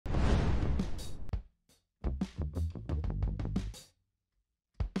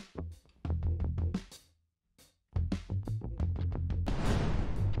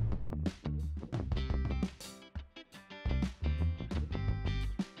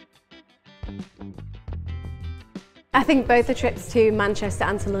I think both the trips to Manchester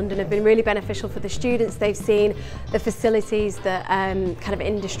and to London have been really beneficial for the students. They've seen the facilities that kind of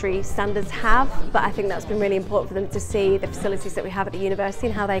industry standards have, but I think that's been really important for them to see the facilities that we have at the university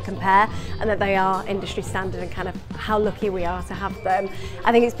and how they compare, and that they are industry standard and kind of how lucky we are to have them.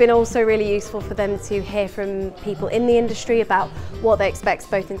 I think it's been also really useful for them to hear from people in the industry about what they expect,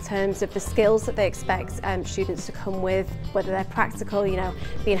 both in terms of the skills that they expect students to come with, whether they're practical, you know,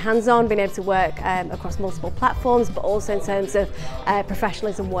 being hands-on, being able to work across multiple platforms, but also in terms of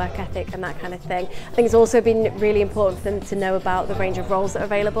professionalism, work ethic and that kind of thing. I think it's also been really important for them to know about the range of roles that are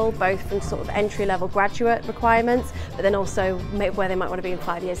available, both from sort of entry-level graduate requirements, but then also where they might want to be in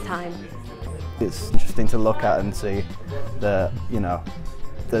 5 years' time. It's interesting to look at and see that, you know,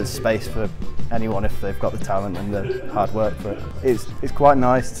 there's space for anyone if they've got the talent and the hard work for it. It's quite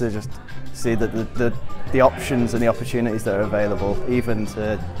nice to just see that the options and the opportunities that are available, even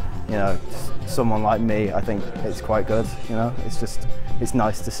to, you know, someone like me. I think it's quite good, you know, it's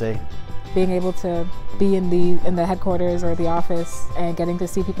nice to see. Being able to be in the headquarters or the office and getting to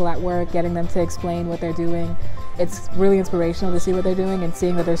see people at work, getting them to explain what they're doing, it's really inspirational to see what they're doing and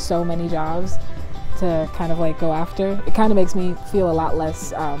seeing that there's so many jobs to kind of like go after. It kind of makes me feel a lot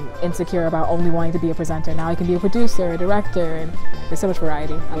less insecure about only wanting to be a presenter. Now I can be a producer, a director, and there's so much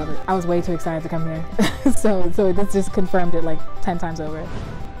variety. I love it. I was way too excited to come here. so this just confirmed it like 10 times over.